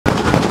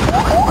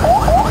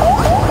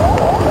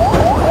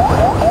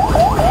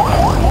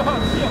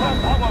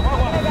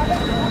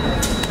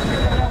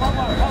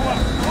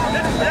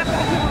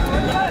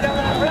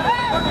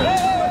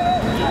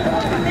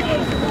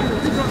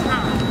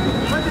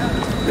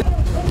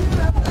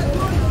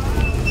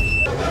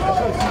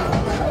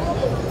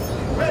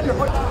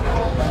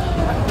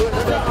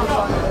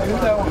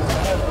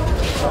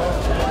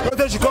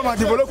come and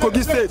develop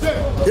Kogi State.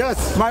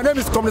 Yes, my name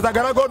is Comrade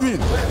Godwin.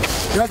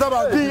 Yes,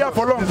 I've been here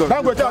for long.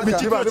 Dangote have been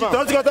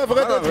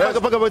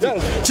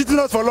cheating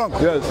us for long.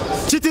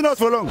 Yes. Cheating us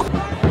for long.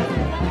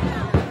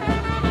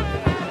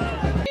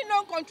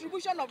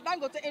 Contribution of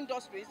Dangote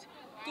Industries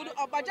to the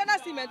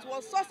Obajana cement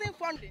was sourcing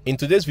funding. In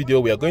today's video,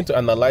 we are going to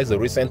analyze the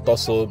recent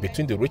tussle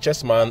between the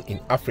richest man in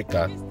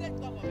Africa,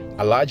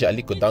 Alhaji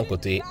Aliko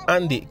Dangote,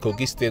 and the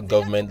Kogi State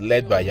government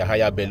led by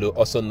Yahaya Bello,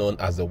 also known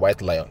as the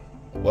White Lion.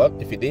 Well,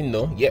 if you didn't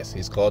know, yes,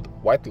 he's called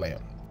White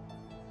Lion.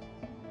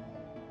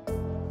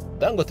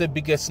 Dangote's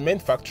biggest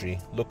cement factory,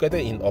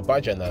 located in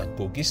Obajana,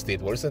 Kogi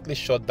State, was recently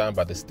shut down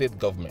by the state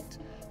government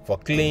for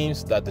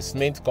claims that the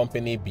cement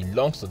company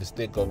belongs to the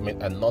state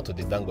government and not to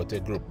the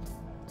Dangote group.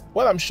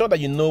 Well, I'm sure that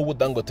you know who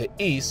Dangote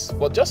is,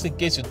 but just in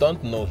case you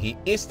don't know, he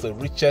is the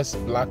richest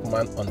black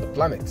man on the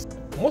planet.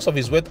 Most of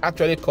his wealth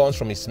actually comes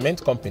from his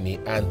cement company,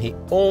 and he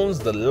owns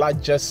the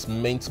largest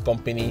cement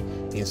company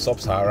in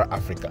sub-Saharan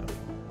Africa.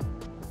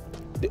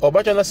 The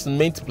Obajana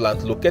cement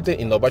plant, located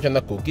in Obajana,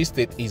 Kogi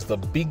State, is the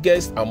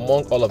biggest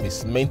among all of his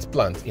cement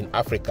plants in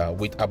Africa,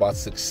 with about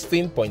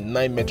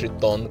 16.9 metric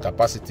ton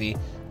capacity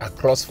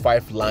across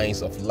 5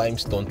 lines of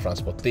limestone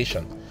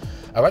transportation.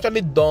 I've actually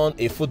done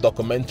a full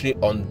documentary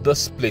on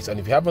this place, and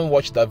if you haven't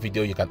watched that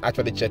video, you can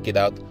actually check it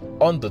out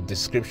on the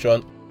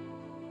description.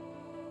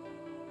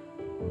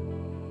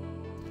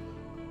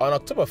 On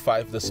October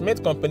 5, the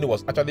cement company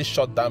was actually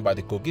shut down by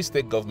the Kogi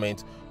State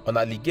government on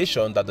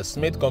allegation that the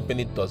cement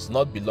company does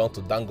not belong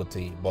to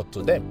Dangote but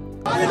to them.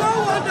 We don't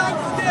want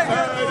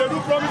Dangote. They do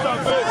promise and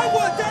faith.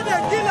 Dangote, they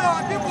kill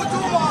our people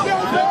too much.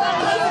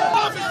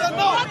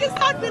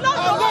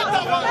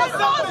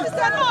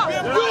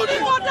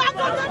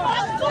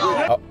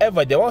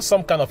 However, there was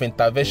some kind of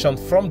intervention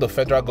from the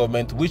federal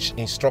government which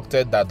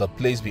instructed that the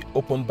place be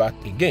opened back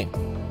again.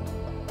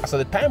 As at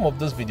the time of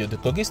this video, the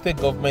Kogi State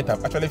government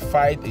have actually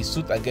filed a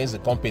suit against the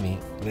company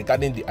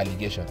regarding the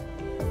allegation.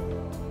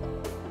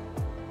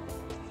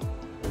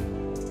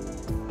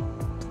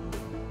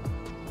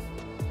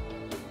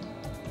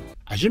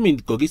 Assuming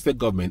the Kogi State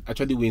government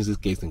actually wins this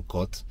case in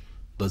court,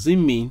 does it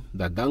mean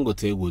that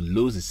Dangote will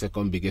lose the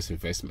second biggest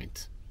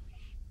investment?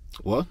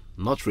 Well,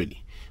 not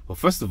really. But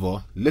first of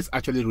all, let's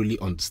actually really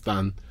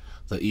understand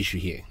the issue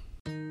here.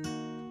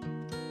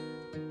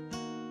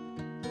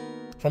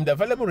 From the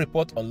available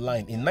report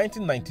online, in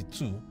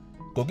 1992,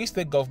 Kogi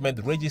State government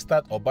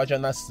registered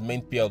Obajana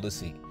Cement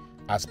PLC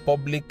as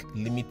Public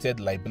Limited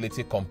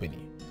Liability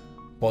Company.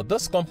 But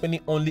this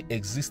company only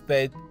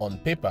existed on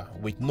paper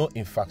with no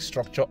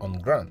infrastructure on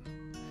ground.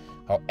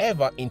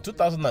 However, in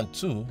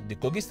 2002, the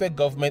Kogi State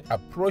government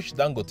approached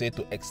Dangote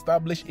to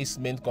establish a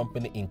cement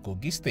company in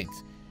Kogi State,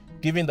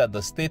 given that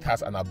the state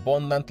has an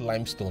abundant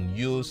limestone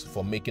used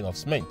for making of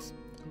cement,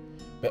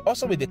 but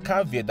also with the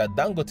caveat that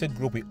Dangote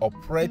Group will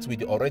operate with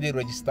the already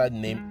registered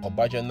name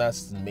Obajana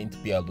Cement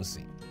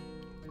PLC.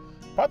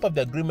 Part of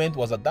the agreement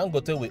was that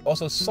Dangote will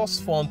also source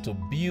funds to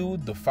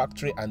build the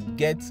factory and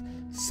get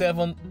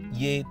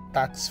 7-year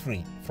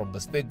tax-free from the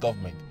state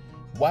government,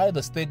 while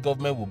the state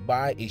government will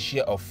buy a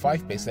share of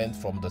 5%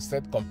 from the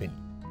said company.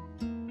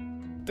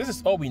 This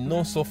is all we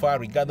know so far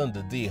regarding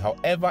the deal.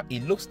 However,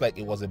 it looks like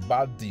it was a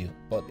bad deal,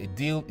 but a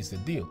deal is a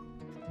deal.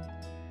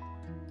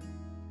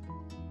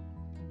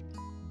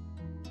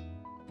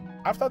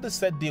 After the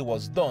said deal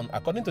was done,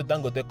 according to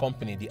Dangote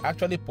company, they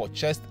actually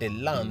purchased a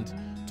land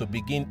to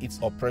begin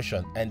its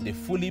operation, and they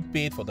fully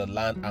paid for the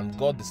land and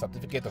got the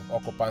certificate of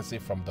occupancy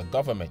from the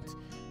government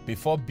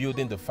before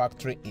building the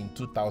factory in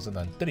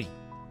 2003.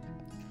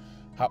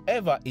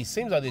 However, it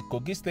seems that the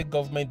Kogi State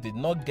government did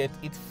not get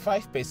its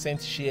 5%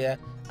 share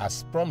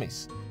as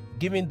promised,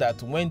 given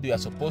that when they are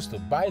supposed to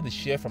buy the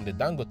share from the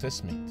Dangote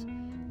Cement,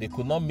 they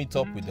could not meet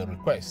up with the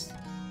request.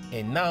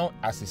 And now,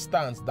 as it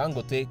stands,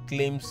 Dangote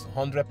claims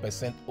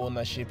 100%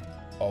 ownership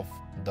of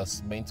the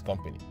cement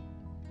company.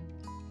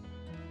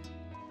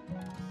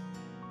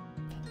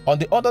 On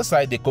the other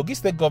side, the Kogi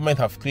State government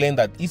have claimed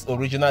that its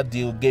original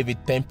deal gave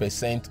it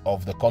 10%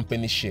 of the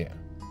company's share.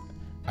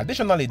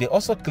 Additionally, they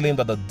also claim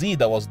that the deal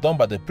that was done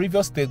by the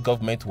previous state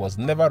government was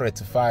never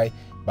ratified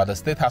by the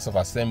State House of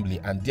Assembly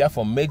and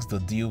therefore makes the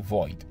deal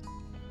void.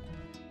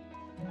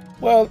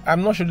 Well,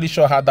 I'm not really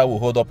sure how that will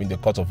hold up in the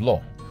court of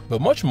law.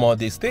 But much more,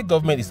 the state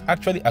government is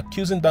actually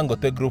accusing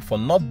Dangote Group for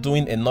not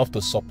doing enough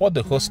to support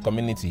the host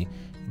community,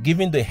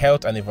 given the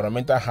health and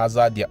environmental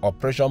hazard their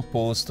operation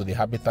posed to the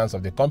inhabitants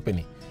of the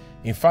company.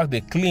 In fact,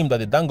 they claim that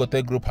the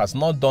Dangote Group has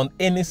not done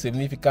any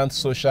significant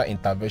social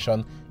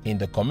intervention in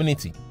the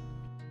community.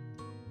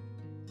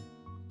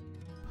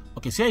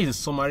 Okay, so here is a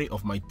summary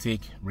of my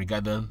take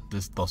regarding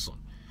this tussle.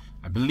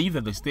 I believe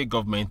that the state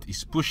government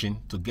is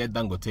pushing to get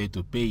Dangote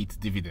to pay its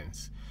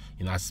dividends,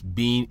 as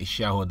being a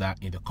shareholder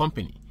in the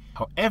company.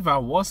 However,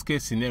 worst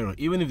case scenario,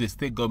 even if the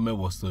state government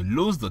was to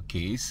lose the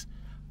case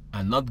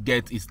and not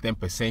get its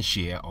 10%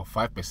 share or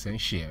 5%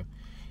 share,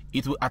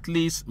 it will at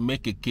least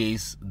make a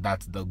case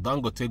that the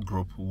Dangote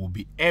Group will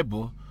be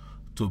able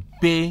to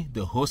pay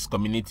the host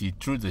community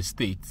through the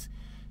state,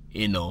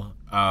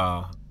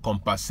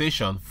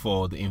 compensation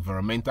for the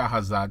environmental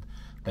hazard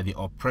that the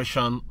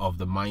oppression of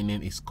the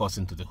mining is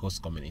causing to the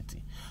host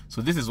community.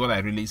 So this is what I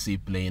really see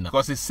playing out,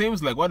 because it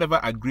seems like whatever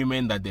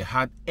agreement that they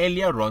had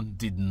earlier on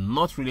did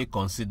not really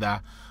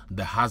consider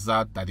the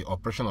hazard that the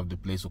oppression of the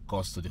place will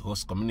cause to the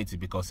host community,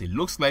 because it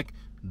looks like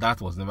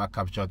that was never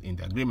captured in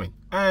the agreement.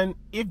 And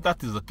if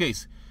that is the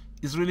case,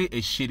 it's really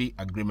a shitty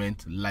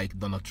agreement, like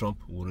Donald Trump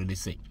will really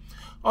say.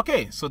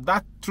 Okay, so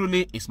that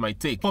truly is my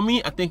take. For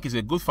me, I think it's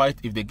a good fight.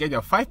 If they get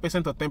their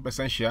 5% or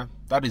 10% share,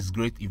 that is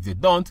great. If they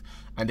don't,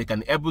 and they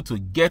can able to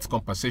get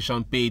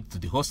compensation paid to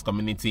the host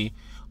community,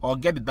 or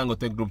get the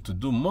Dangote group to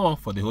do more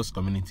for the host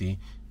community,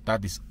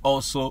 that is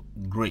also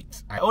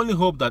great. I only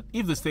hope that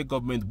if the state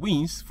government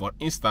wins, for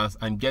instance,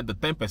 and get the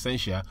 10%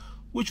 share,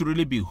 which will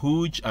really be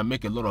huge and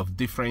make a lot of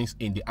difference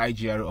in the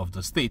IGR of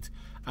the state,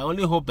 I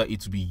only hope that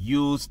it will be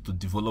used to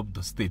develop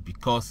the state,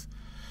 because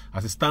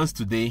as it stands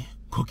today,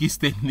 Kogi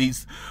State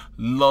needs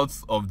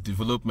lots of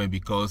development,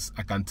 because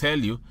I can tell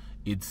you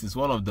it is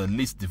one of the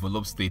least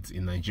developed states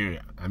in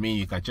Nigeria. I mean,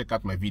 you can check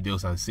out my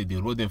videos and see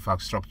the road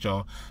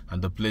infrastructure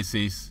and the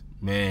places,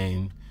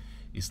 man,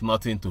 it's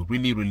nothing to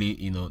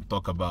really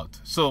talk about.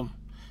 So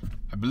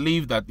I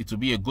believe that it will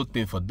be a good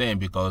thing for them,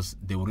 because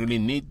they will really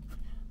need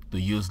to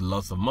use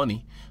lots of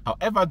money.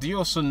 However, do you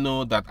also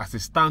know that as it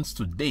stands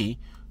today,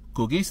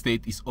 Kogi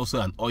State is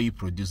also an oil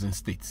producing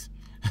state?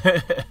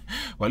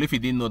 Well, if you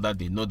didn't know that,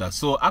 they know that.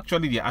 So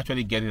actually, they're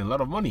actually getting a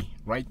lot of money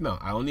right now.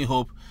 I only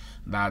hope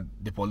that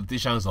the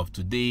politicians of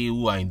today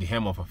who are in the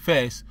helm of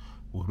affairs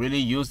will really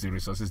use the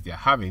resources they are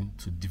having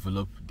to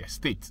develop their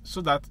state,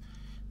 so that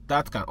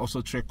that can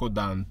also trickle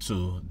down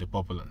to the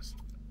populace.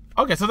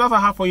 Okay, so that's what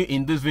I have for you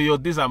in this video.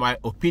 These are my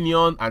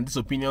opinion, and these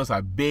opinions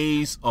are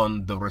based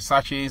on the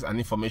researches and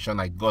information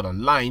I got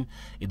online.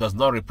 It does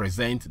not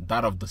represent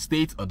that of the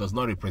state, or does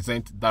not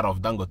represent that of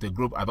Dangote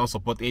Group. I don't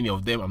support any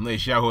of them. I'm not a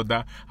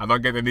shareholder. I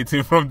don't get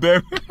anything from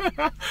them.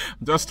 I'm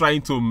just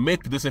trying to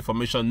make this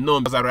information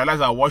known, because I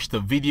realized I watched the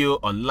video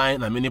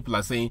online and many people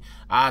are saying,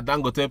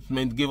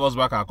 Dangote, give us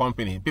back our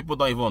company. People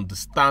don't even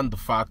understand the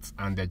facts,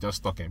 and they're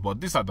just talking.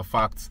 But these are the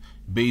facts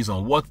based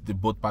on what the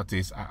both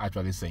parties are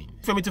actually saying.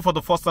 If you're meeting for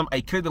the first time,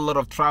 I create a lot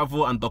of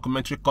travel and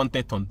documentary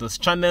content on this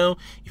channel.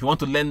 If you want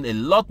to learn a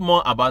lot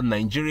more about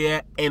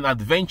Nigeria and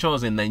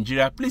adventures in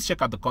Nigeria, please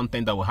check out the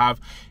content that we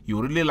have.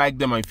 You really like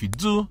them, and if you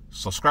do,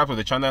 subscribe to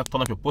the channel,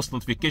 turn up your post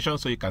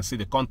notifications so you can see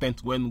the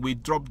content when we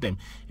drop them.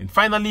 And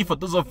finally, for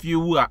those of you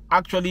who are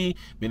actually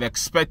been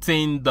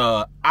expecting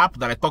the app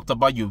that I talked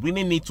about, you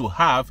really need to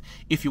have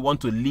if you want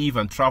to live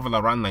and travel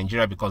around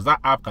Nigeria, because that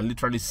app can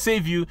literally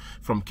save you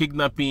from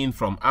kidnapping,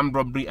 from armed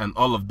robbery, and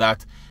all of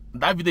that.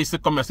 That video is still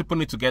coming. I'm still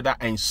putting it together,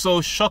 and so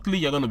shortly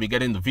you're going to be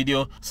getting the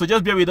video. So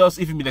just bear with us.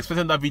 If you've been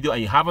expecting that video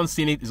and you haven't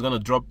seen it, it's going to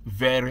drop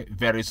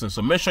very soon.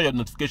 So make sure your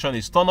notification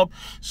is turned up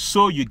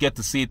so you get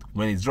to see it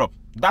when it's dropped.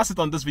 That's it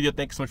on this video.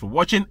 Thank you so much for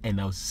watching,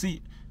 and I'll see you.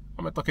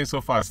 Why am I talking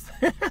so fast?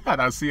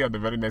 And I'll see you on the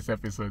very next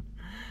episode.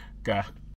 Okay.